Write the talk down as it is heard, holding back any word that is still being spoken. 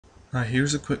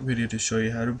Here's a quick video to show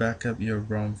you how to back up your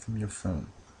ROM from your phone.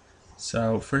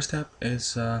 So first step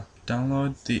is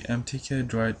download the MTK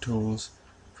Drive tools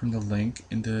from the link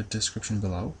in the description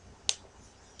below.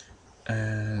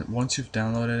 And once you've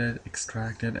downloaded it,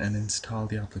 extract it and install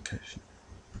the application.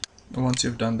 Once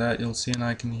you've done that, you'll see an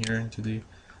icon here into the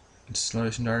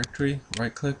installation directory.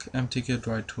 Right click MTK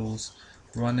Drive tools,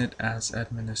 run it as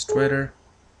administrator.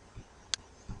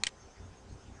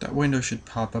 That window should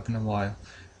pop up in a while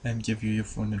and give you your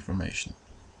phone information.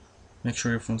 Make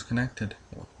sure your phone's connected.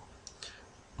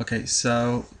 Okay,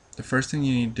 so the first thing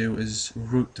you need to do is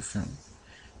root the phone.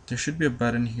 There should be a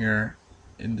button here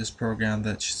in this program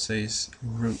that says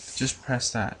root. Just press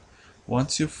that.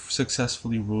 Once you've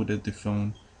successfully rooted the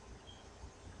phone,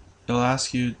 it'll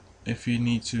ask you if you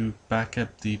need to back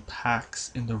up the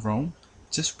packs in the ROM.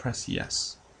 Just press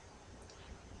yes.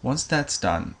 Once that's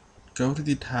done, go to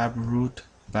the tab root,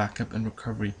 backup and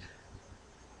recovery.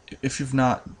 If you've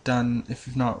not done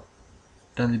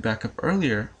the backup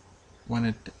earlier, when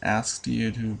it asks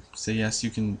you to say yes, you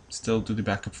can still do the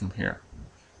backup from here.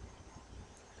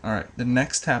 Alright, the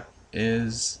next step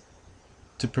is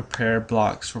to prepare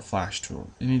blocks for Flash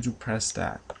tool. You need to press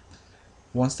that.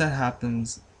 Once that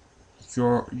happens,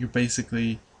 you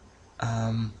basically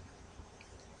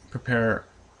prepare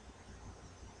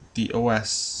the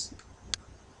OS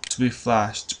to be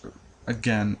flashed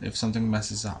again if something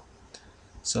messes up.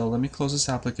 So let me close this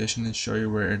application and show you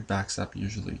where it backs up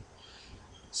usually.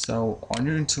 So on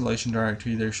your installation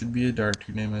directory, there should be a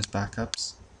directory name as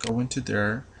backups. Go into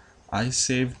there. I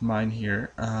saved mine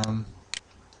here.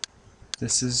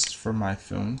 This is for my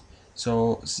phone.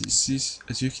 So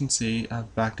as you can see,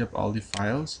 I've backed up all the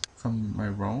files from my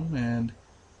ROM, and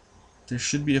there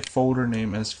should be a folder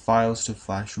name as files to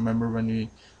flash. Remember when you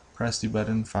press the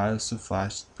button files to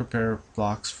flash, prepare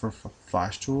blocks for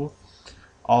Flash tool?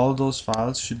 All those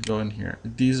files should go in here.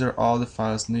 These are all the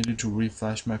files needed to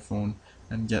reflash my phone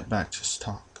and get back to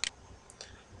stock.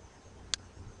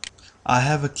 I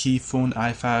have a Keyphone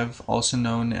i5, also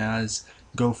known as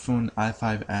GoPhone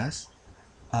i5s.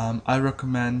 I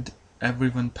recommend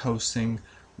everyone posting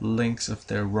links of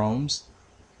their ROMs.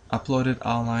 Upload it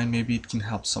online, maybe it can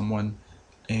help someone.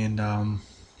 And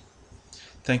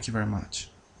thank you very much.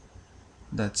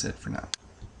 That's it for now.